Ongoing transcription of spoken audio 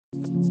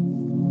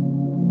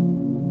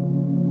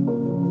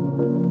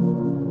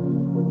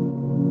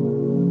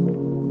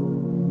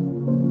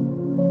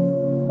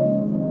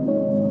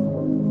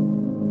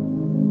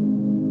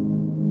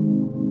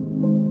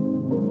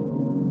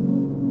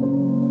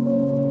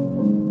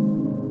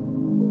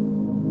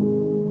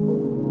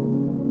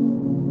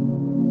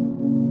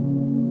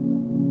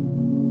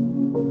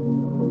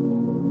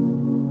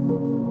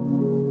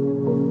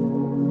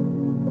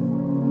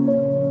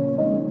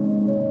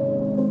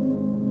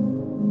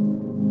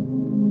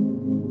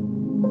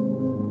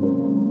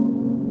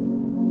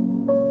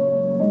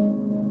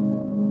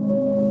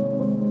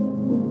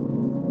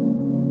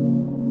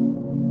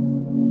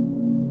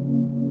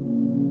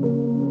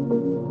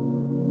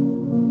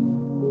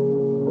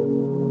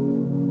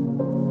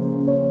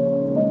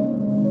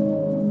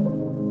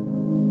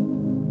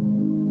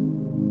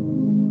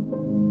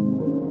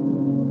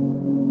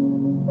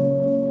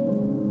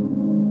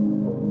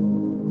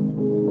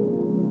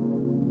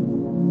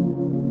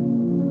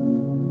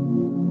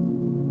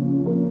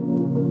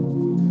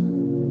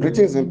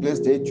Greetings and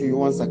blessed day to you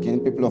once again,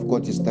 people of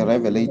God. It's the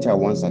Revelator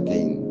once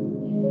again,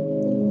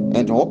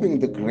 and hoping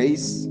the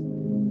grace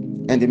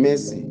and the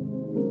mercy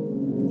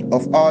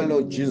of our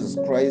Lord Jesus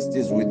Christ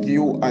is with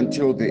you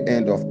until the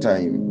end of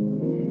time.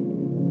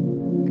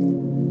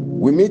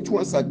 We meet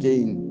once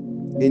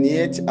again in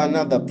yet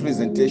another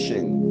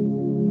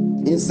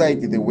presentation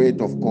inside the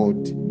Word of God,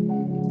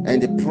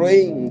 and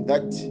praying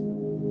that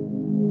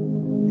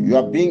you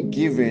are being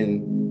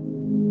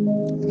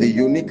given the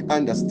unique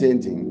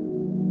understanding,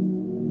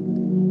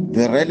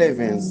 the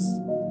relevance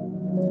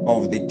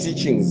of the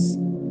teachings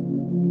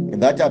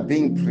that are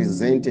being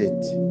presented,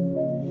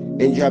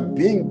 and you are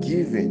being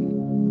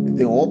given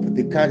the hope,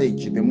 the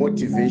courage, the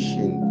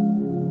motivation,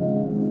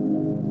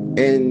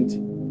 and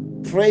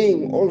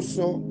praying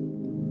also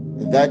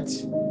that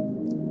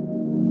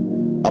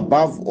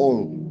above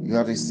all you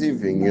are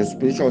receiving your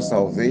spiritual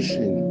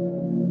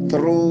salvation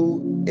through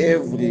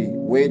every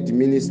word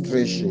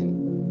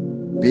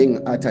ministration being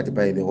uttered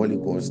by the Holy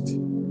Ghost.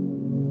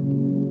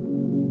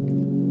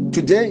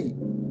 Today,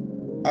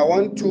 I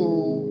want to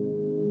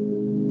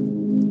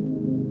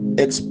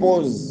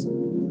expose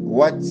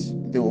what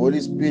the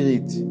Holy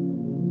Spirit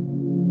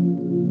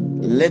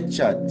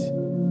lectured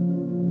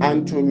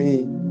unto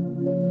me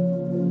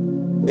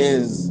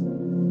as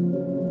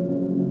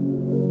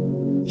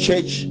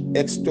church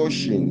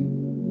extortion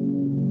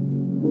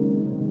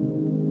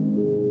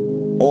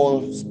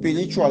or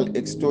spiritual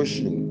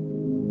extortion.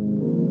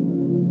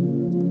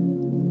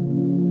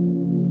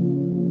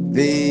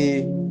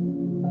 The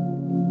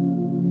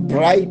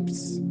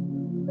bribes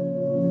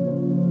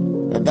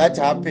that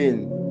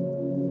happen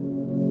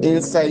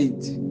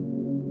inside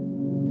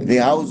the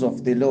house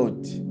of the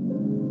Lord,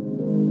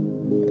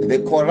 the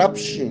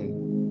corruption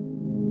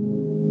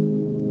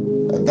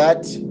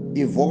that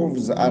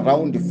evolves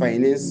around the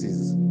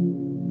finances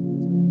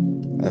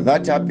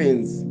that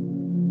happens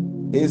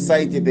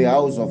inside the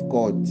house of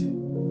God,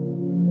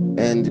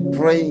 and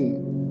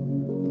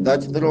praying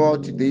that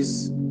throughout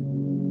this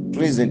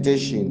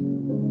presentation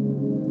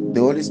the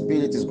Holy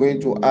Spirit is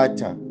going to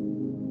utter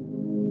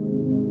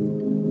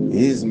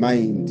His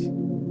mind.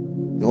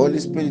 The Holy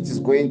Spirit is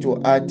going to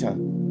utter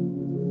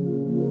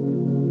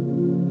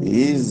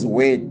His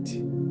word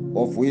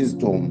of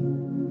wisdom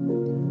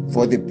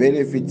for the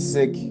benefit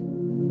sake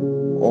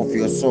of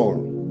your soul.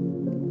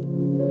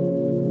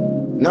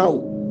 Now,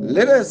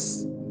 let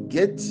us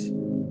get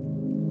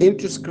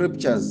into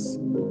scriptures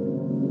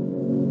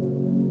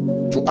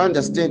to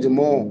understand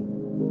more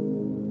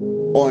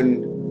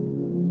on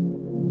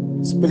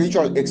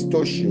spiritual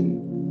extortion,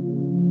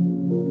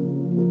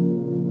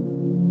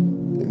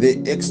 the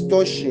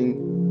extortion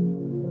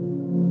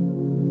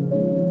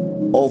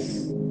of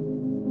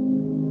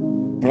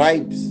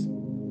bribes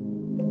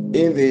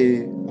in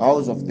the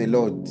house of the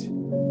Lord.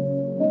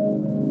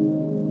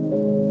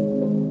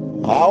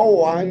 How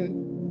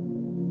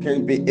one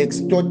can be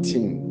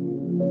extorting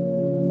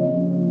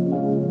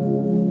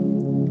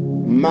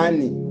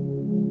money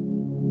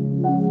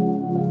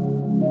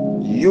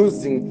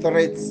using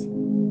threats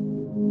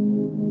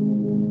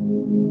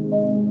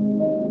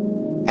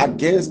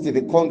against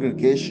the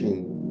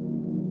congregation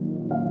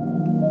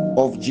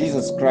of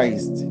Jesus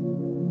Christ,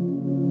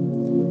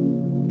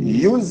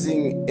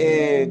 using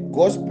a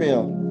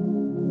gospel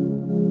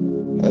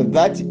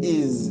that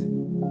is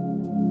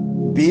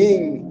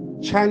being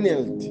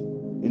channeled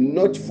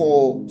not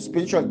for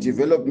spiritual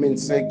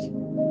development's sake,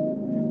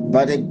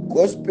 but a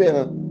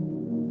gospel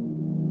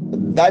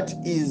that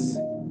is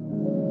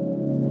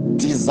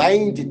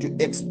designed to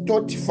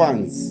extort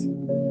funds,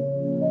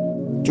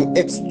 to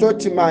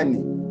extort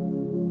money,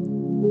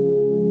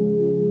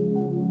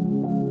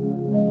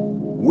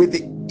 with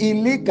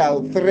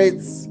illegal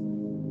threats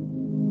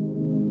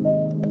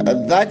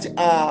that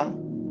are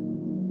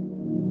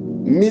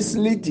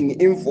misleading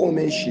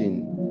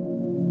information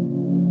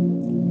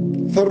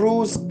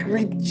through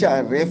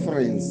scripture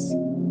reference,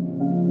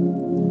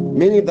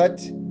 meaning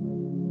that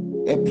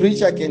a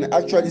preacher can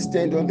actually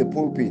stand on the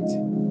pulpit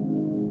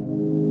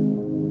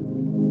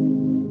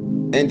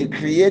and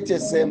create a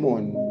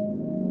sermon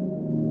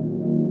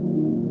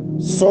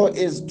so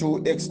as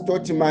to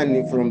extort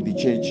money from the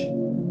church,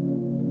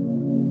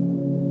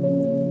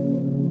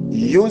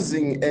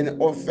 using an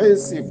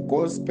offensive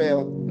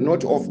gospel,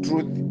 not of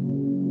truth,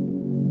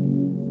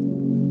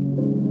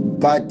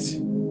 but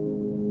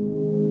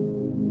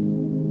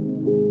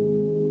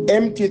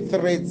empty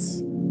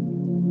threats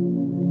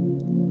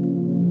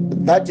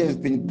that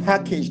have been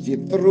packaged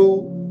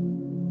through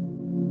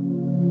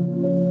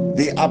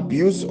the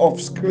abuse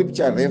of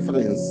scripture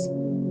reference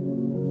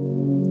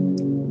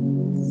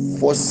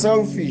for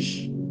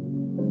selfish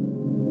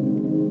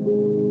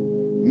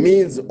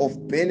means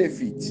of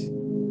benefit.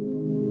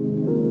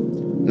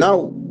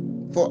 Now,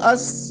 for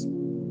us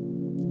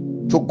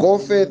to go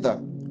further, I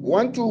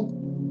want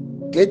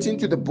to get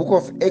into the book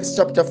of Acts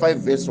chapter 5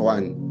 verse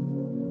 1.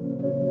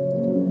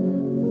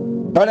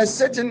 But a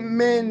certain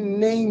man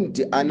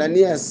named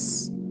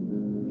Ananias,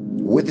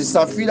 with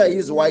Sapphira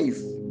his wife,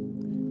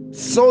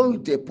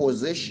 sold a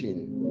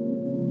possession,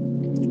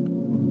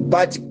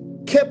 but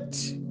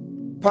kept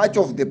part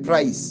of the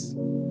price.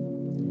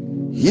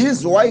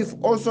 His wife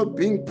also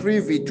being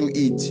privy to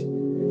it,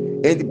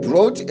 and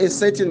brought a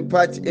certain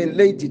part and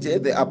laid it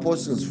at the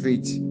apostles'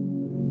 feet.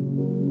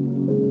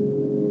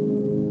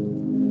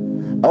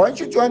 I want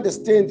you to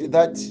understand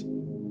that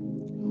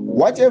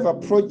whatever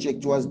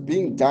project was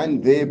being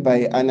done there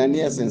by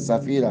Ananias and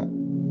Sapphira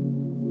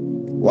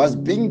was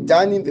being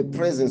done in the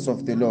presence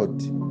of the Lord.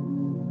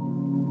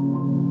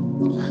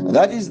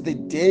 That is the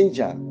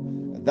danger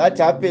that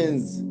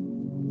happens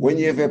when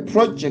you have a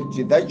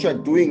project that you are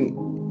doing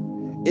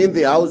in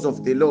the house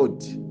of the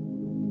Lord,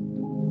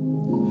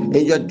 and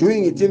you are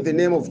doing it in the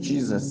name of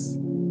Jesus.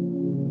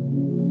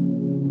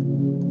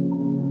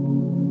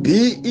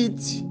 Be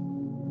it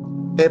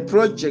a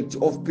project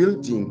of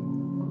building,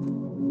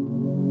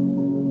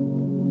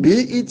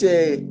 be it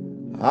a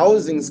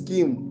housing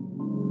scheme,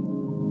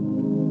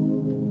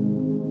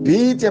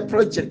 be it a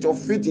project of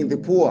feeding the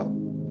poor,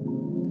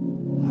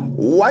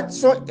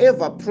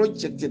 whatsoever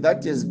project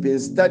that has been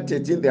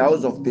started in the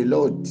house of the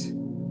Lord,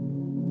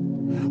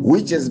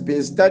 which has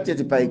been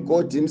started by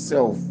God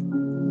himself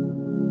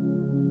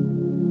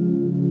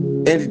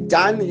and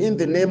done in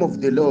the name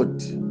of the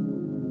Lord,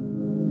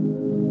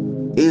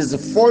 is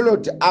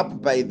followed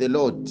up by the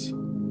Lord,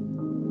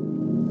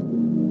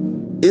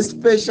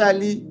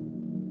 especially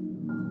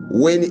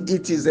when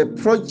it is a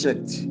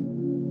project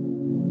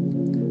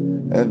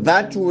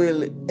that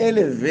will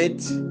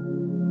elevate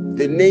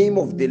the name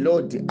of the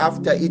Lord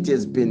after it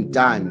has been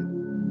done,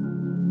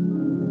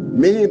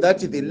 meaning that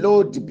the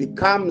Lord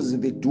becomes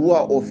the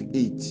doer of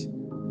it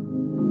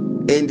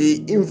and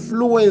he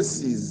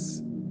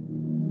influences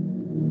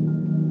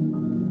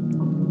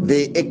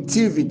the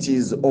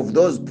activities of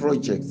those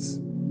projects.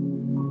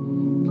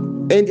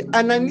 And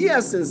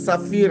Ananias and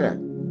Sapphira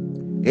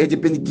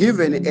had been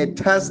given a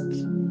task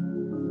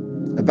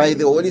by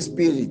the Holy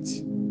Spirit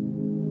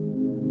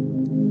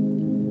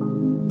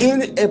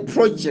in a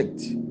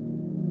project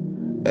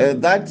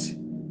that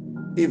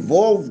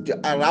evolved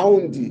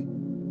around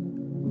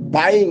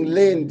buying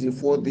land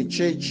for the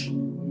church,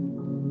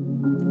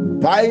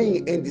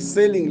 buying and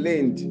selling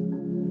land.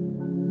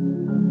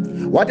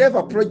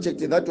 Whatever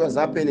project that was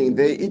happening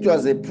there, it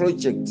was a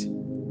project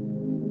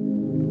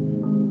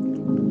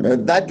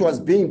that was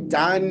being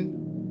done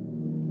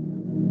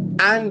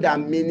under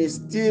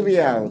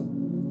ministerial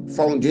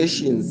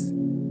foundations.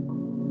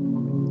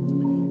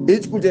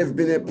 It could have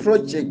been a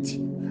project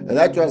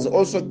that was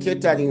also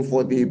catering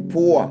for the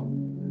poor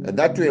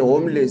that were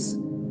homeless.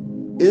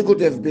 It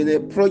could have been a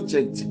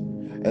project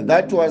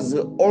that was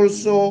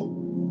also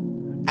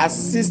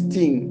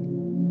assisting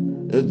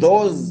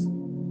those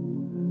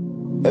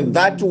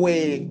that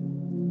were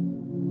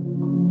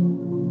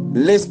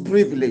less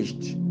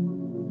privileged,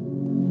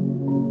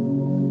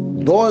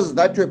 those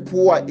that were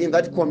poor in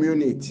that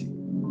community.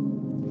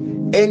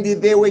 And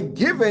they were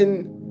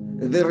given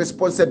the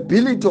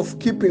responsibility of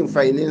keeping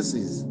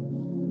finances.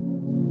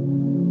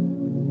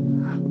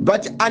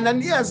 But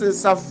Ananias and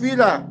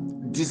Sapphira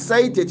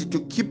decided to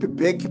keep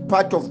back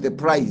part of the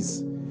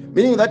price,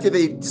 meaning that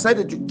they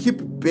decided to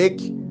keep back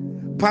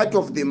part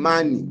of the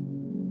money.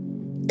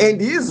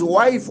 And his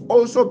wife,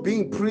 also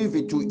being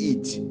privy to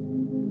it,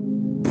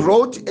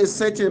 brought a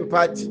certain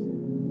part.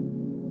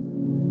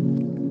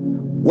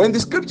 When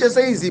the scripture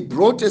says he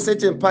brought a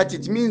certain part,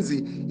 it means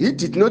he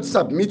did not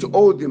submit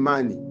all the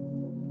money.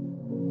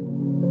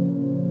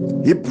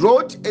 He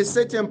brought a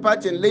certain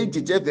part and laid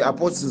it at the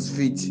apostles'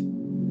 feet.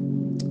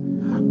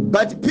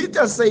 But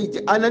Peter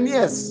said,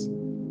 Ananias,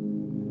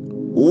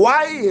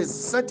 why has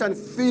Satan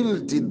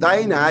filled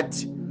thine heart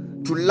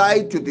to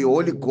lie to the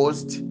Holy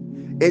Ghost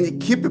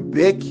and keep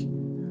back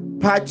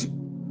part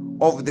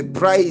of the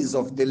price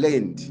of the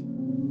land,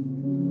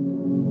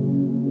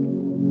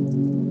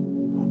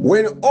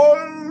 when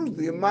all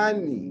the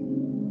money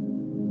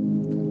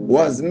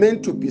was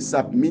meant to be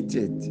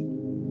submitted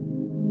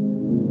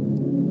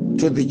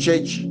to the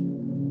church?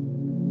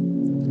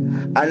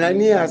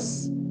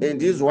 Ananias and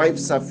his wife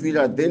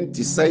Sapphira then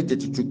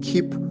decided to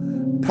keep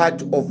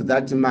part of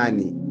that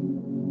money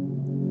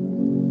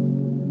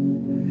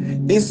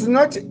It's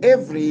not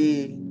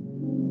every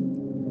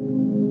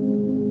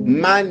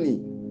money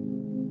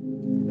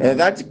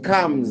that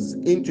comes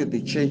into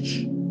the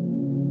church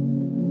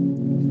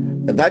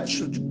that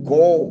should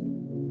go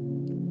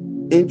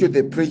into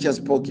the preacher's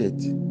pocket.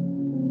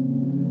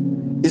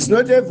 It's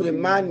not every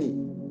money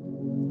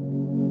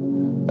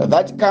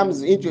that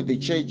comes into the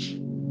church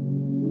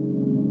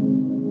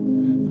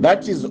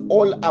that is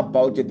all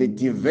about the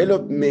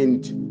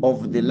development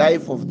of the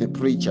life of the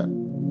preacher.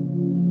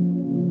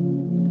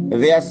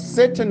 There are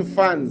certain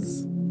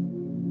funds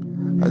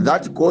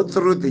that go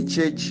through the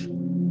church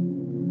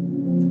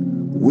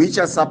which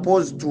are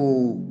supposed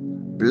to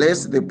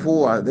bless the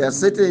poor. There are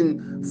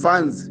certain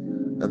funds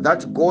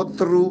that go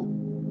through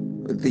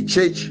the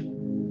church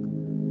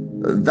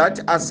that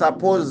are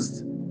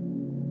supposed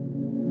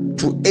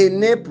to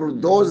enable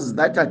those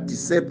that are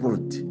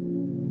disabled,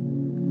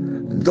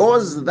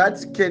 those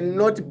that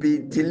cannot be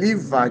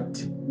delivered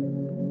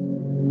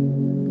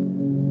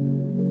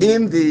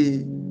in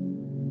the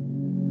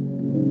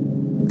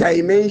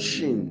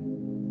dimension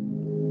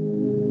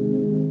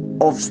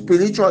of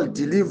spiritual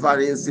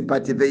deliverance,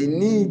 but they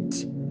need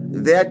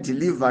their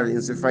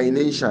deliverance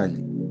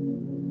financially.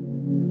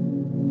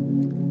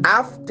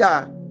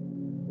 After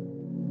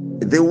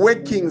the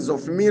workings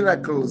of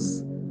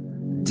miracles,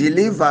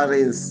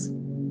 deliverance,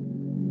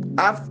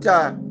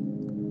 after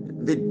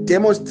the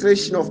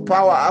demonstration of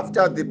power,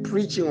 after the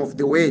preaching of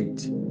the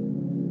word,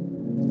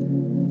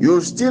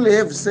 you still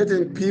have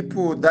certain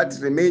people that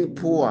remain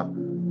poor,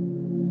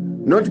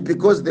 not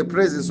because the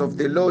presence of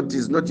the Lord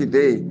is not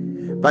there,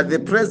 but the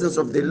presence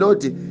of the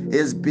Lord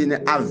has been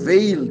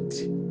availed.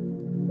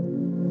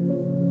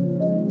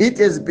 It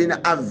has been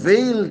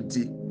availed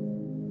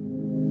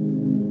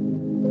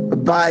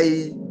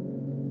by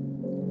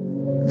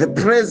the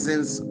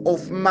presence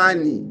of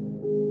money.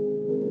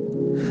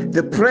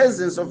 The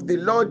presence of the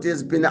Lord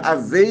has been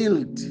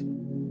availed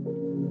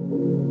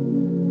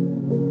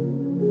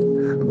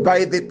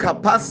by the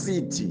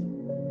capacity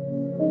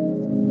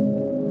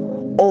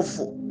of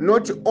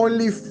not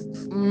only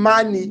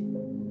money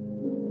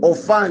or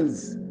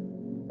funds,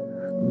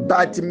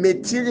 but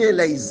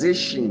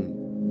materialization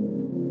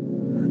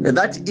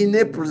that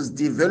enables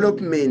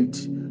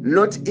development,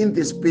 not in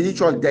the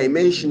spiritual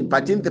dimension,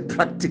 but in the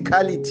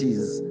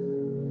practicalities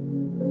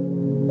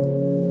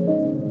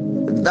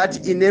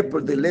that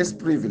enable the less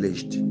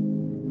privileged.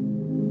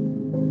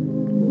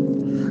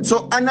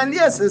 So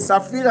Ananias and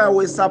Sapphira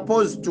were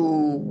supposed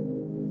to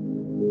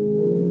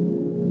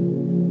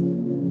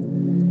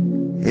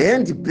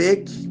hand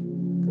back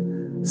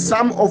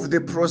some of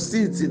the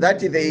proceeds that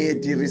they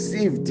had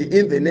received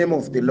in the name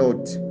of the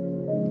Lord.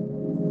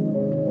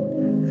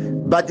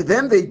 But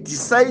then they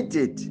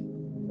decided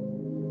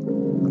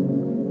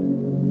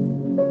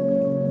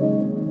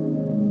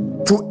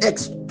to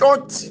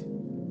extort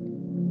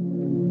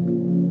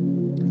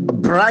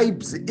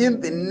bribes in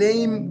the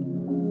name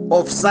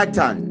of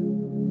Satan.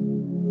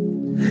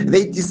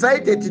 They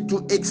decided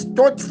to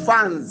extort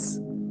funds,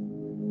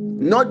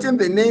 not in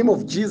the name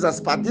of Jesus,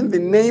 but in the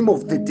name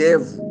of the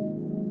devil.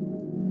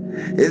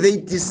 They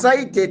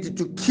decided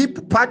to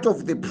keep part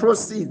of the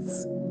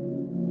proceeds.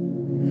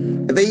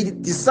 They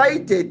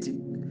decided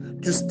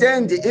to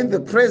stand in the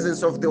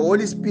presence of the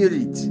Holy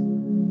Spirit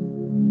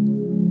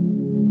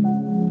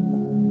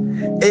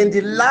and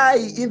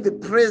lie in the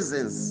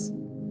presence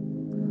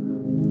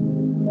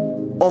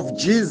of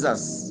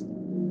Jesus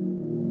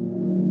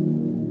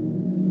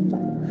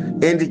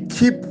and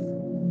keep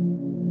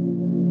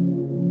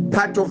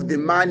part of the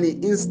money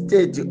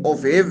instead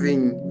of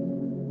having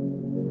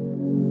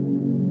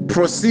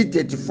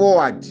proceeded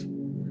forward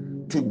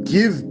to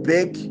give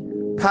back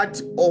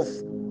part of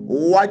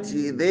what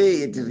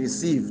they had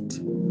received.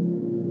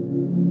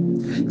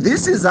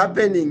 This is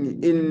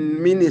happening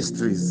in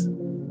ministries,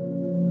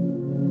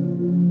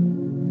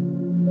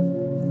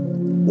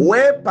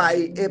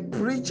 whereby a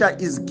preacher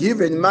is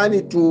given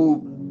money to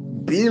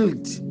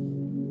build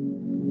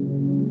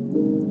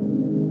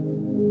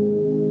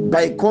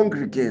by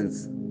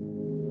congregants,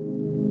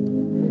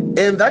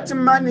 and that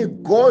money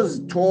goes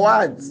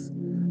towards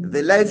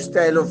the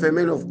lifestyle of a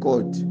man of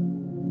God,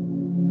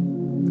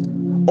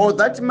 or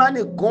that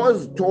money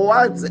goes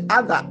towards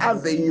other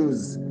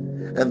avenues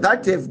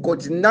that have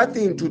got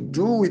nothing to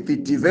do with the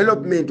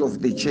development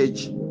of the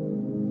church.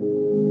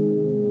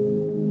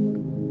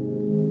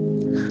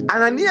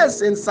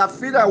 Ananias and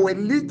Sapphira were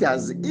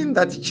leaders in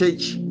that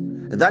church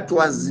that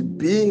was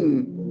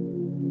being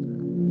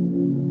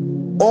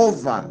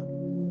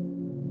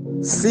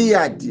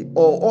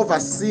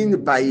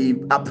overseen by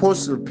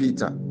Apostle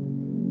Peter.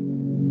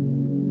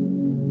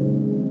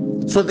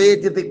 So they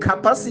had the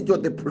capacity or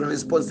the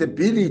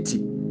responsibility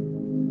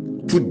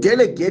to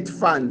delegate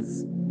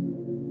funds.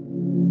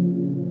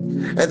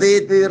 And they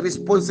had the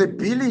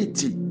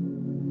responsibility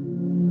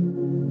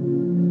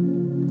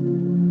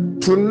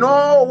to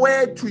know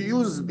where to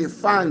use the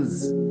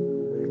funds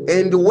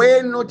and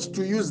where not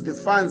to use the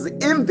funds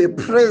in the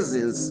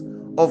presence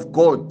of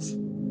God.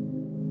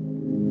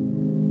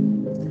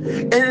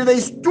 And they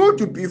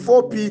stood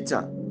before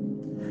Peter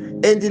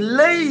and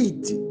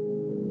laid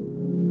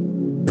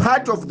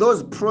part of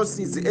those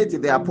proceeds at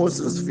the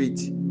apostles'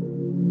 feet.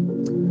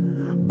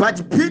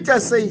 But Peter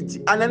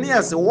said,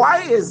 Ananias,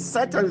 why has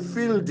Satan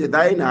filled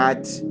thine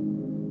heart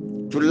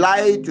to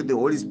lie to the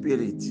Holy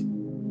Spirit,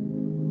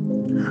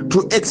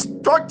 to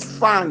extort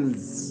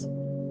funds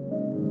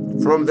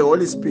from the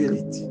Holy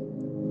Spirit?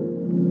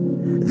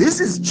 This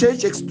is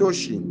church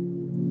extortion.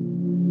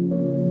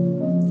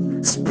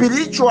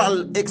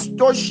 Spiritual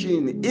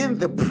extortion in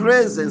the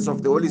presence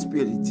of the Holy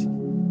Spirit.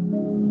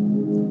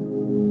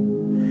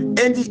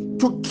 And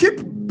to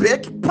keep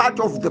back part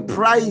of the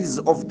price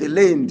of the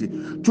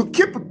land, to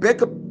keep back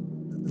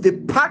the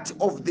part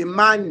of the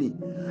money.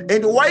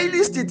 And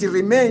whilst it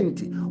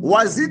remained,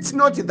 was it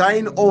not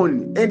thine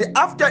own? And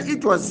after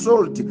it was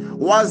sold,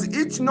 was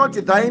it not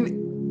thine?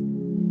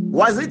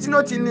 Was it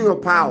not in your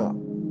power?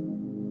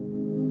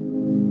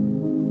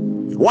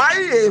 Why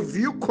have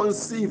you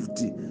conceived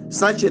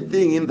such a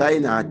thing in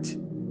thine heart?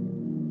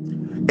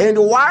 And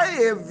why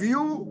have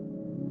you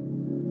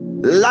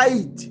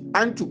lied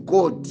unto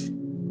God?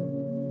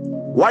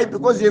 Why?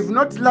 Because you have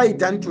not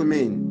lied unto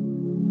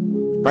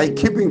men by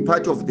keeping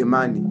part of the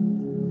money.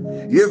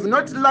 You have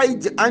not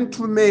lied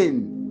unto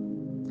men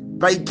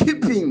by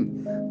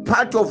keeping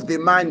part of the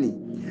money.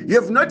 You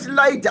have not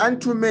lied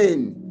unto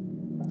men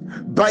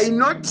by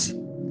not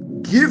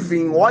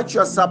giving what you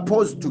are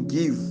supposed to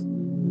give.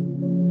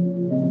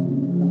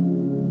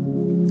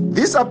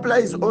 This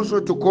applies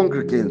also to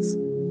congregants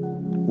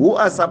who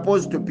are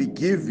supposed to be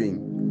giving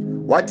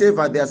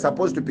whatever they are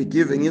supposed to be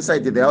giving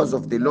inside the house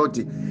of the Lord,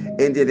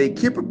 and they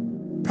keep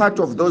part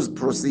of those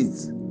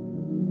proceeds.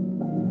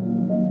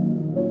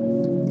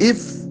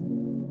 If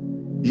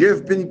you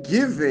have been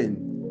given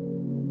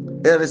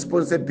a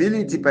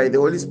responsibility by the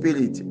Holy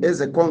Spirit as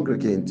a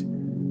congregant,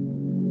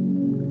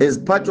 as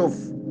part of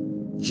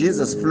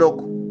Jesus'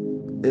 flock,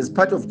 as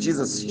part of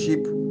Jesus'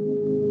 sheep,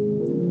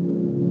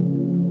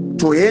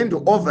 to hand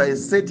over a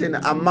certain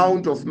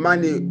amount of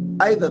money,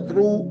 either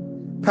through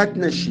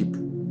partnership,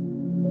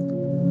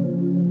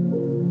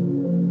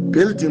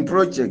 building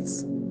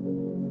projects,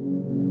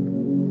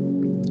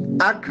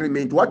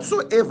 agreement,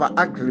 whatsoever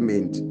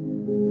agreement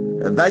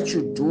that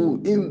you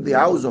do in the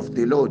house of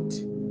the Lord,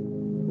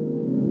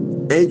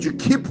 and you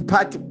keep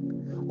part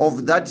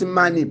of that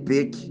money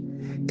back,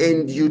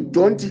 and you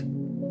don't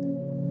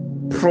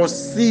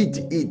proceed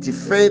it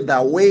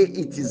further where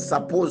it is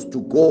supposed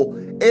to go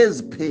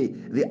as per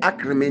the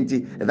agreement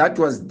that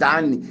was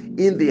done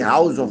in the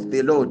house of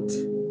the Lord.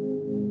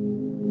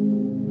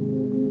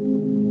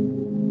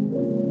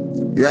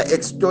 You are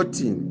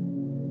extorting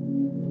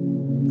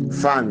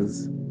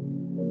funds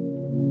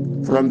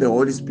from the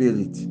Holy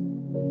Spirit.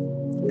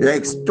 You are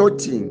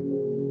extorting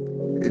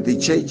the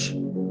church.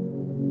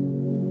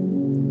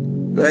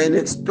 You are an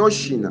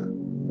extortioner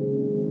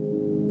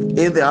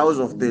in the house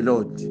of the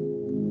Lord.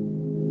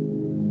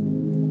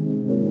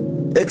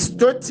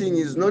 Extorting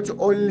is not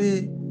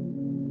only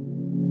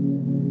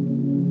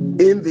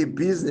in the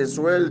business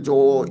world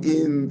or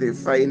in the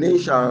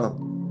financial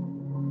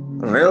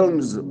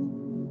realms,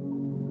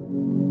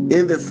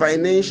 in the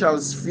financial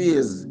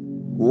spheres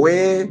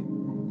where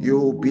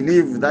you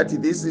believe that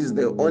this is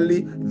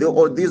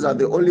or these are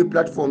the only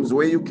platforms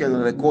where you can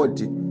record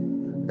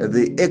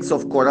the acts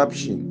of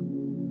corruption.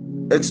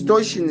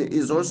 Extortion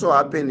is also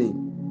happening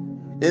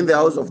in the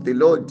house of the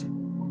Lord.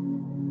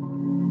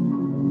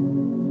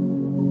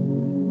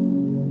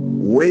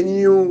 When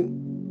you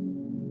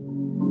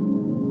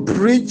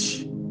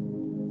preach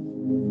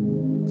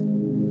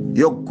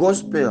your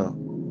gospel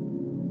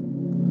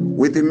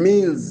with the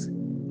means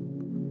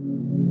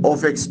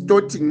of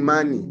extorting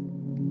money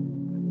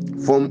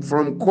from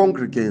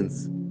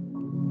congregants,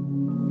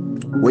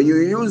 when you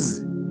use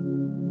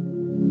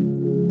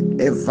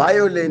a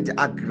violent,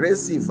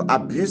 aggressive,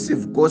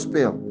 abusive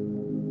gospel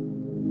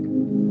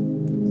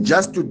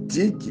just to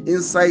dig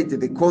inside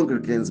the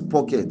congregants'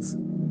 pockets,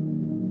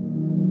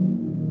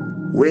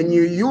 when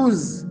you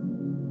use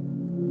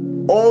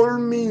all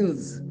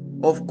means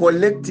of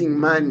collecting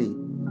money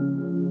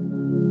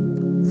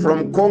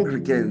from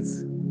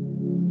congregants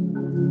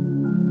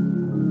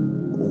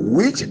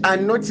which are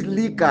not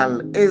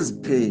legal as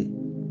per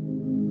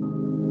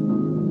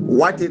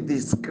what the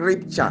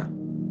scripture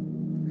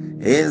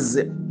has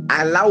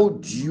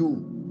allowed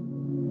you,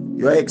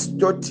 you are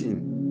extorting.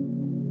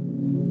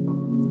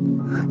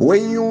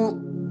 When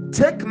you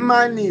take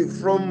money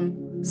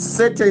from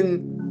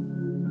certain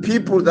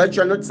people that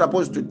you are not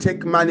supposed to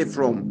take money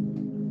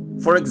from,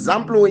 for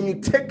example, when you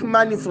take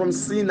money from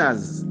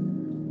sinners,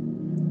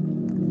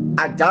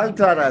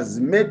 adulterers,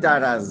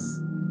 murderers,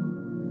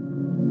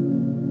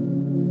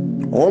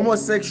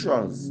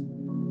 homosexuals,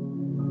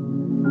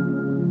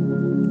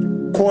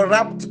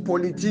 corrupt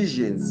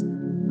politicians,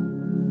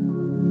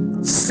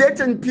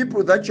 certain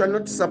people that you are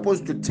not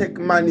supposed to take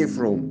money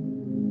from,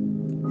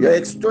 you are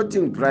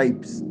extorting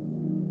bribes.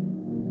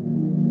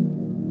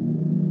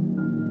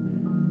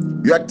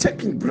 You are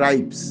taking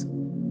bribes.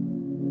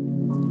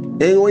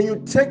 And when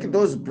you take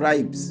those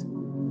bribes,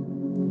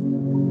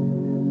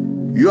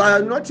 you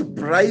are not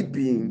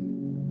bribing.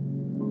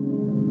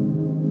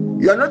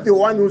 You are not the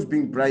one who's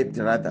being bribed,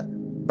 rather.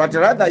 but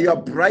rather you are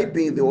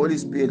bribing the Holy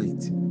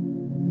Spirit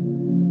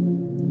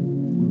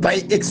by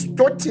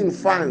extorting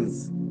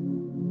funds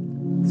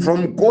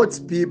from God's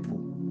people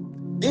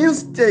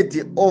instead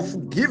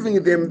of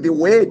giving them the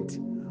word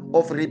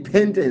of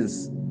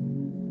repentance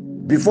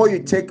before you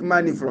take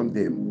money from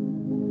them.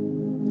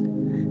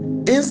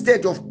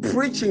 Instead of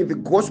preaching the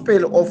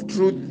gospel of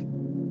truth,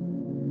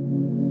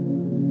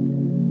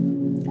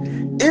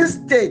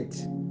 instead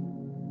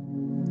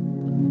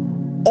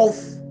of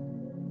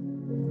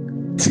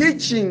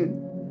teaching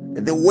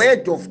the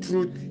word of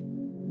truth,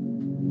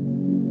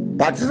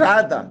 but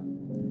rather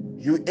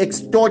you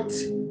extort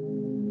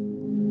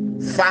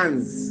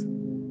funds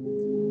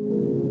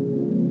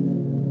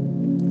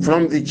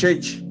from the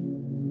church.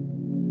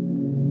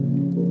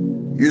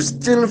 You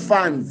steal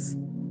funds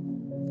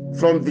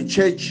from the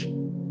church.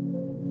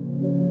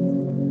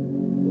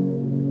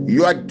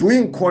 You are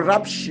doing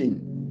corruption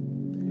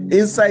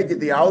inside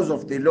the house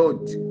of the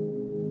Lord,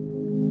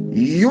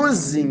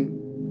 using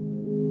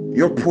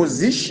your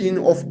position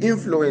of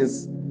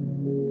influence,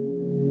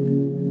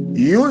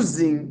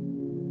 using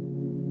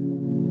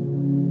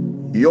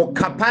your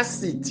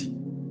capacity,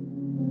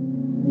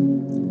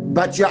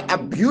 but you are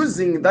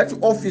abusing that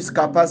office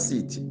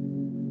capacity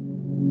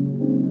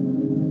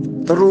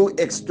through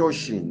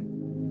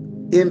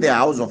extortion in the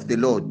house of the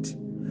Lord.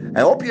 I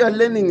hope you are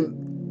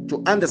learning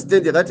to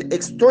understand that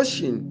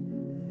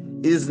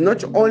extortion is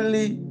not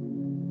only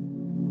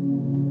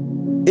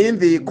in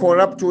the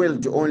corrupt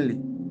world only.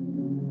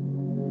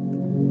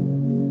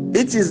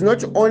 It is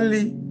not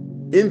only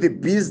in the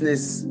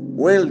business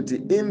world,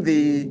 in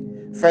the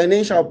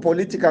financial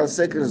political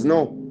circles,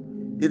 no.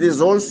 It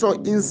is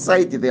also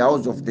inside the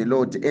house of the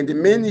Lord. And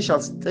many shall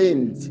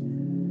stand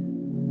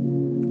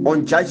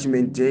on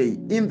judgment day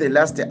in the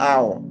last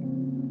hour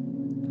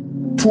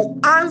to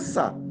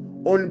answer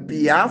on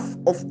behalf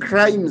of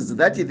crimes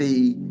that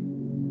they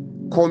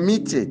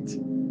committed,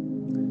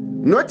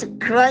 not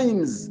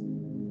crimes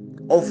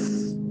of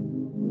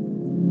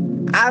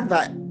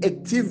other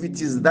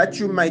activities that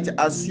you might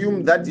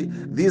assume that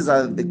these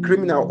are the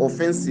criminal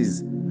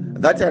offenses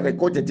that are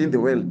recorded in the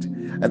world.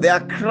 There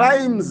are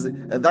crimes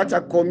that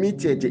are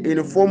committed in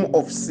a form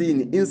of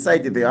sin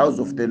inside the house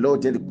of the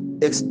Lord,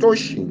 and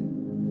extortion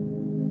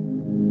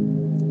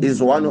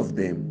is one of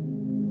them.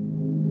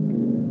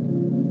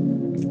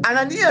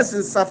 Ananias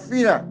and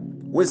Sapphira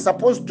were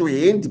supposed to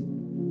hand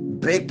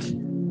back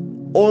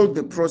all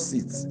the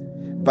proceeds,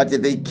 but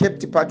they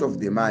kept part of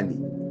the money.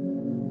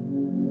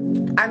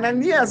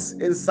 Ananias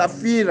and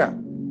Sapphira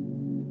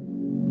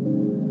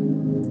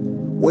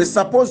were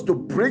supposed to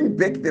bring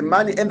back the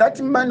money, and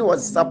that money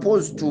was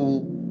supposed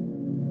to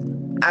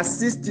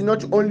assist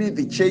not only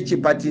the church,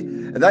 but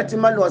that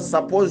money was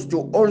supposed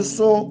to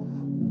also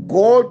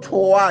go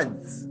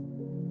towards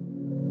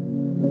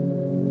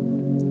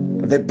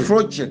the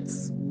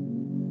projects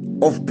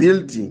of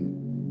building.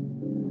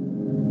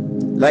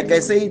 Like I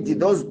said,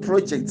 those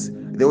projects,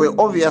 they were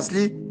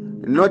obviously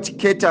not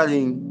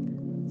catering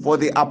for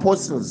the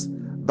apostles,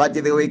 but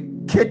they were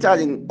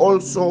catering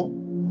also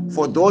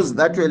for those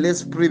that were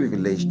less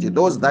privileged,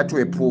 those that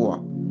were poor.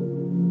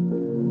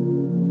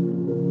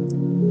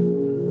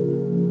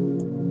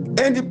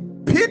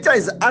 And Peter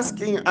is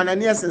asking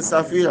Ananias and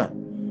Sapphira,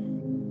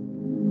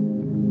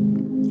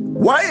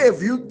 why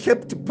have you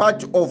kept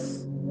part of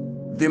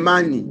the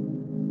money?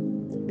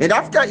 And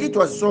after it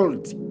was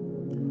sold,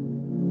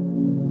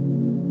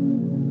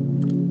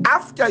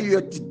 after you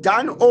had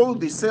done all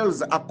the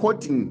sales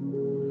according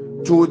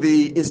to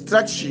the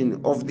instruction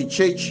of the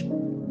church,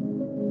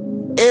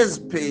 as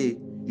per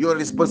your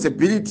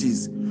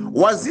responsibilities,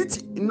 was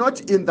it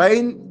not in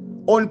thine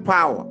own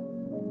power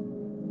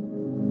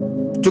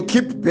to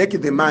keep back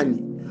the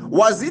money?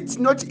 Was it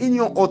not in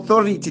your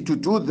authority to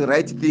do the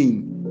right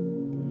thing?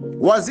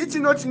 Was it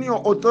not in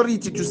your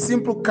authority to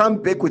simply come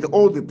back with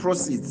all the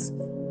proceeds?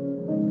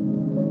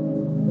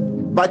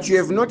 But you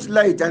have not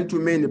lied unto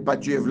men,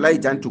 but you have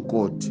lied unto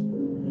God.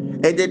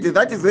 And at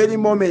that very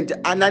moment,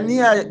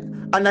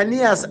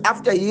 Ananias,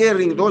 after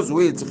hearing those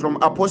words from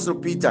Apostle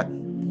Peter,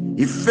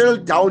 he fell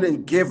down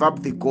and gave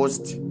up the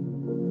ghost.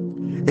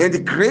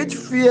 And great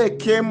fear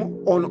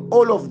came on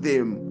all of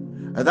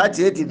them that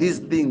had these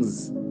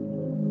things.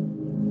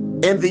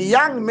 And the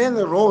young man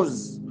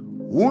rose,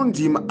 wound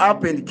him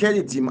up, and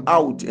carried him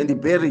out,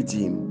 and buried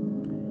him.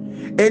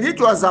 And it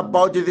was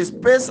about the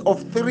space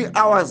of 3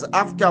 hours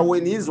after,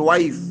 when his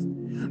wife,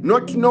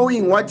 not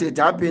knowing what had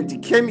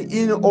happened, came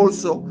in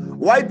also.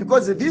 Why?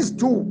 Because these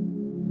two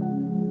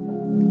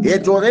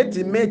had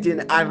already made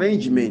an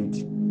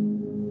arrangement,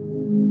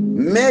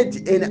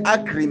 made an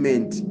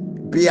agreement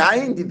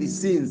behind the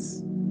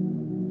scenes,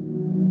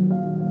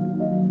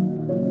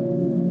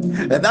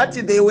 that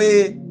they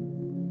were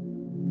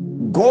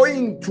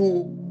going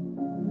to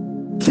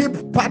keep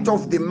part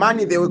of the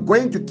money, they were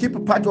going to keep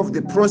part of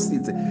the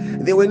proceeds.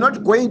 They were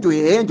not going to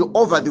hand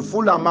over the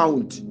full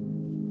amount.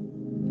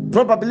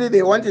 Probably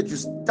they wanted to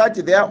start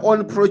their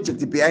own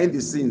project behind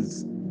the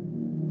scenes.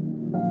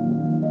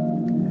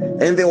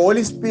 And the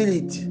Holy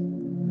Spirit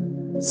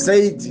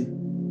said,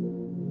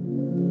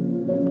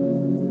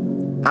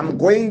 I'm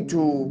going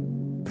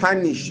to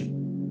punish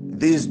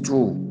these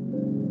two.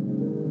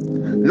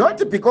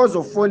 Not because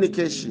of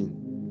fornication,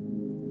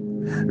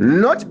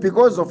 not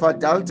because of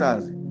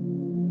adultery,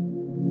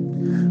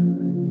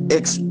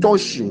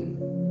 extortion,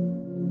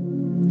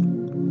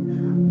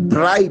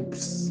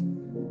 bribes,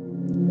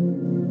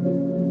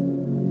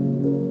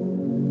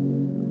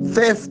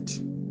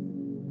 theft,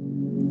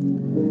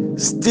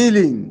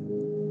 stealing,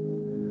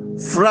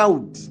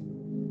 fraud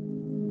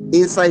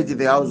inside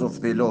the house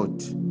of the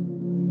Lord.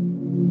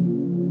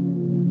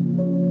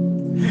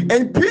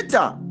 And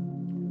Peter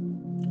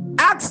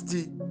asked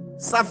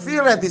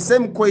Sapphira the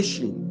same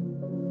question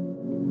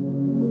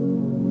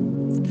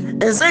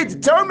and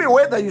said, tell me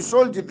whether you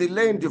sold the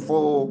land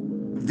for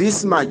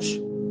this much.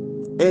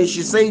 And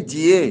she said,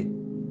 yeah,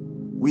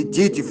 we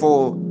did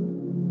for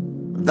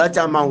that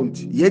amount,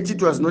 yet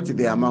it was not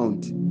the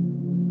amount.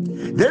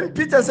 Then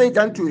Peter said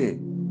unto her,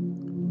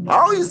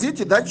 how is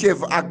it that you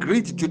have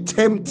agreed to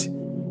tempt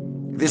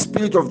the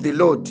Spirit of the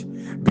Lord?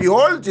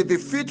 Behold, the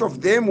feet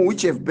of them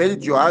which have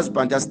buried your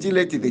husband are still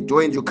at the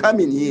door, and you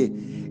come in here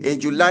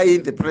and you lie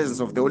in the presence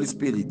of the Holy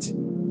Spirit.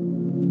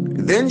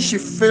 Then she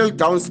fell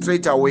down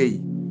straight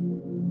away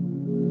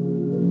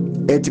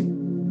at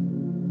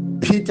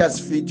Peter's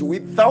feet.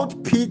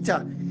 Without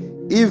Peter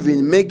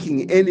even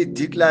making any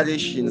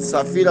declaration,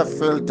 Sapphira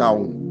fell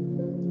down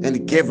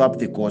and gave up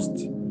the ghost.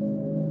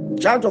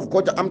 Child of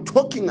God, I'm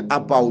talking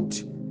about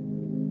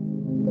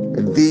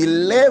the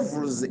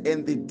levels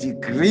and the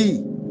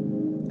degree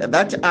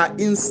that are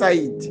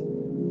inside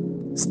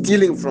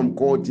stealing from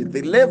God,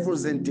 the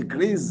levels and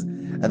degrees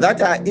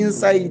that are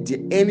inside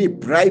any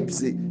bribes,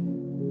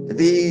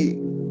 the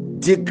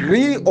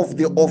degree of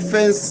the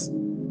offense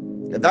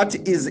that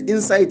is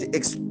inside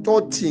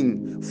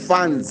extorting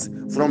funds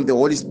from the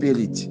Holy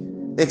Spirit,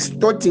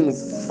 extorting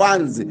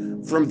funds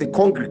from the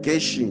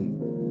congregation,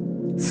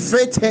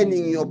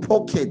 fattening your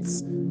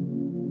pockets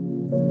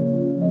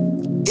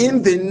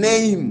in the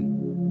name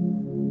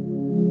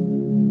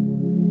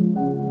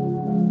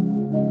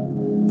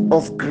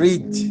of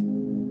greed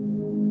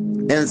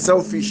and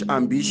selfish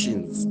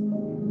ambitions.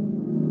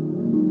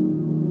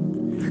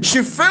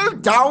 She fell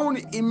down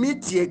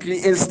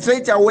immediately and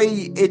straight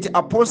away at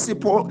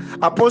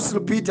Apostle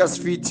Peter's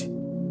feet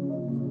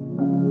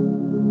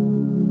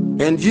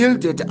and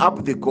yielded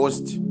up the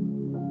ghost.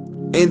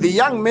 And the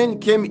young man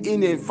came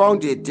in and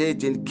found her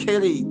dead and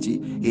carried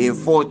her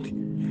forth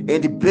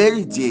and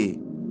buried her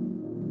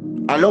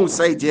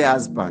alongside her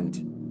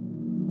husband.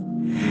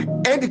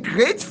 And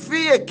great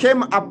fear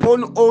came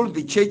upon all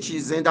the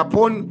churches and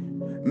upon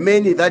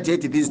many that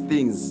did these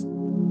things.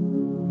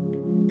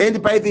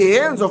 And by the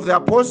hands of the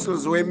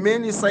apostles were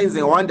many signs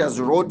and wonders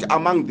wrought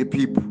among the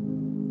people.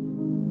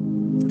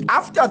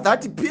 After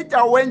that,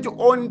 Peter went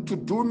on to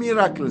do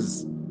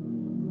miracles.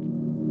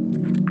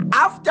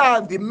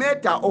 After the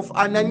murder of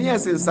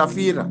Ananias and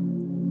Sapphira,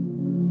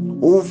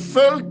 who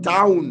fell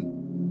down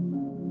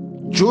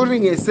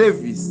during a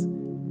service,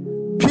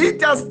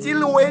 Peter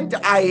still went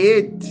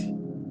ahead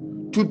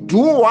to do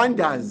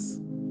wonders.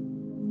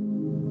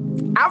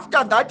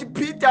 After that,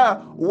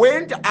 Peter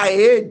went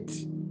ahead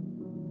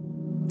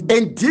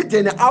and did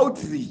an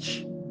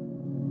outreach.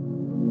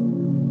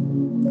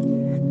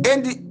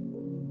 And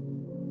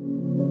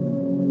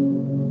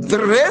the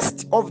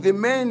rest of the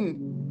men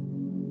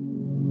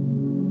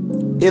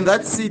in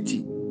that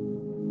city,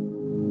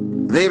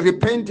 they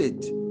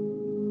repented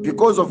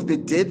because of the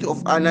death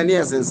of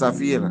Ananias and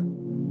Sapphira.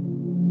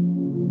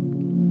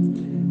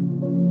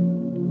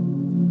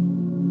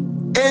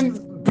 And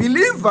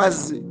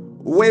believers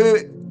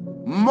were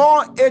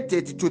more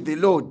added to the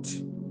Lord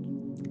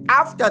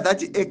after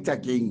that act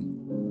again.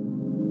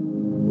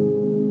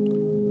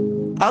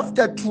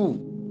 After two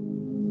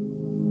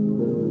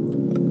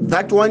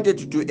that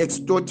wanted to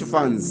extort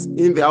funds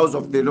in the house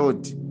of the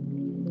Lord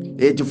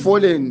had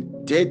fallen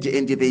dead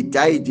and they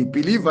died,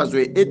 believers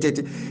were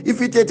added.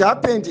 If it had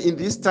happened in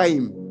this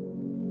time,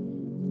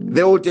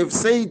 they would have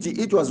said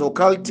it was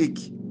occultic.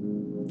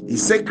 He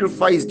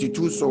sacrificed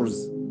 2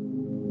 souls.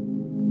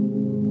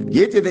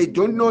 Yet they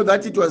don't know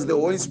that it was the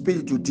Holy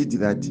Spirit who did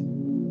that.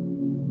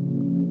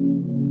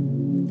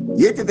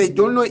 Yet they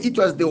don't know it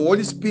was the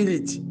Holy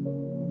Spirit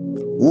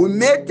who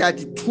made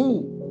that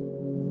two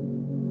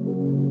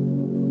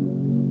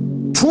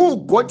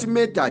got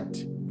murdered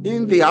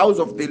in the house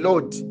of the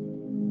Lord.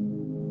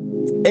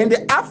 And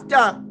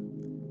after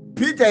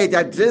Peter had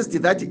addressed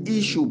that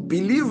issue,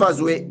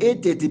 believers were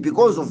aided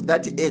because of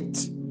that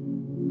act.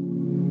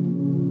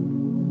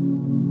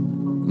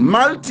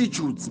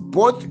 Multitudes,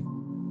 both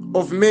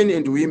of men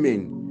and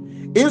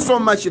women,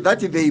 insomuch that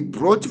they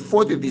brought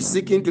forth the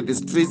sick into the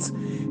streets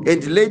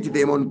and laid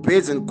them on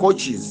beds and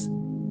couches.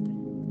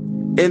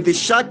 And the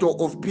shadow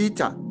of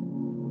Peter,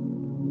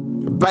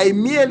 by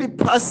merely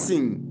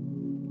passing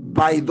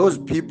by those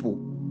people,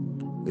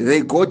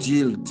 they got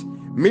healed.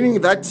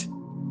 Meaning that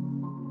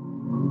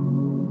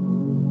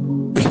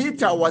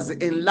Peter was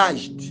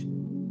enlarged,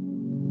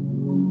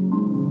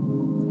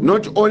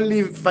 not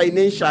only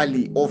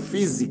financially or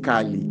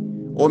physically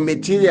or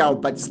material,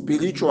 but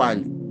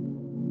spiritually.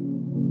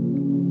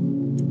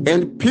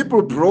 And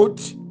people brought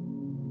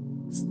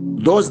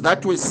those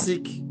that were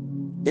sick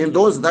and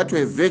those that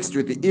were vexed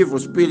with the evil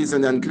spirits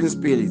and unclean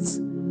spirits.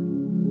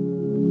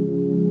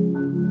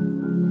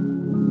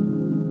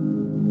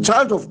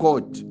 Child of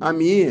God, I'm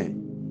here,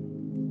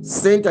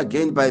 sent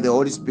again by the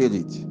Holy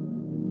Spirit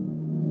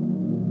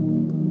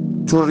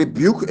to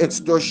rebuke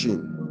extortion,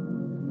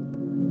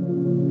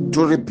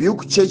 to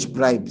rebuke church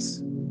bribes,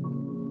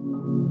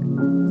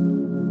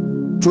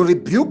 to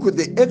rebuke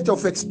the act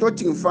of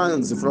extorting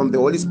funds from the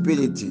Holy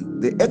Spirit,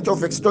 the act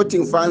of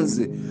extorting funds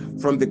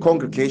from the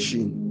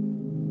congregation,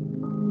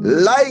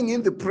 lying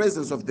in the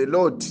presence of the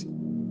Lord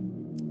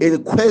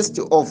in quest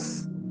of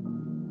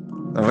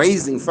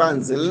raising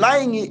funds,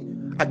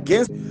 lying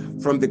against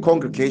from the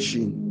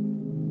congregation,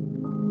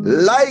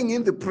 lying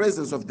in the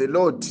presence of the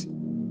Lord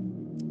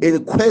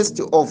in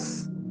quest of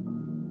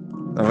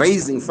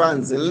raising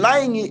funds,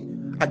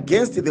 lying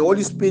against the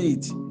Holy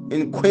Spirit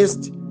in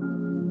quest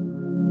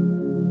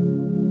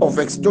of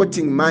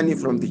extorting money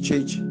from the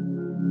church,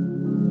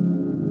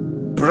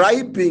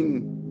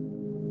 bribing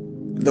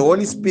the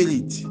Holy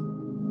Spirit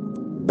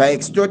by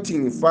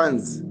extorting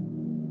funds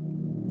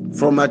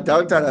from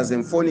adulterers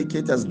and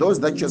fornicators, those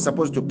that you're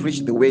supposed to preach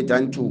the word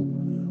unto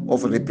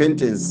of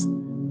repentance,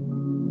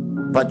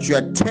 but you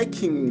are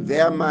taking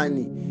their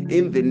money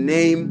in the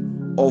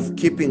name of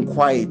keeping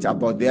quiet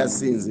about their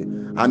sins.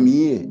 I'm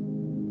here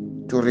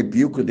to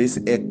rebuke this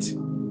act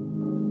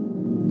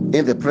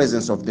in the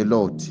presence of the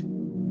Lord.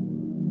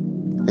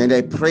 And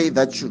I pray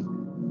that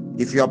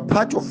if you are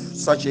part of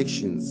such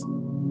actions,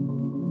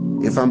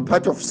 if I'm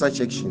part of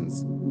such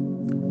actions,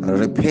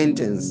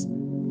 repentance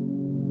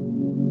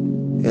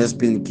has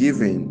been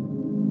given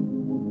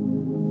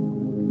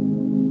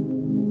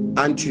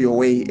unto your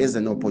way as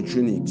an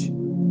opportunity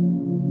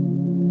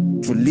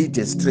to lead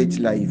a straight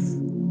life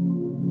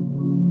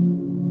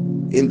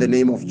in the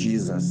name of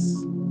Jesus.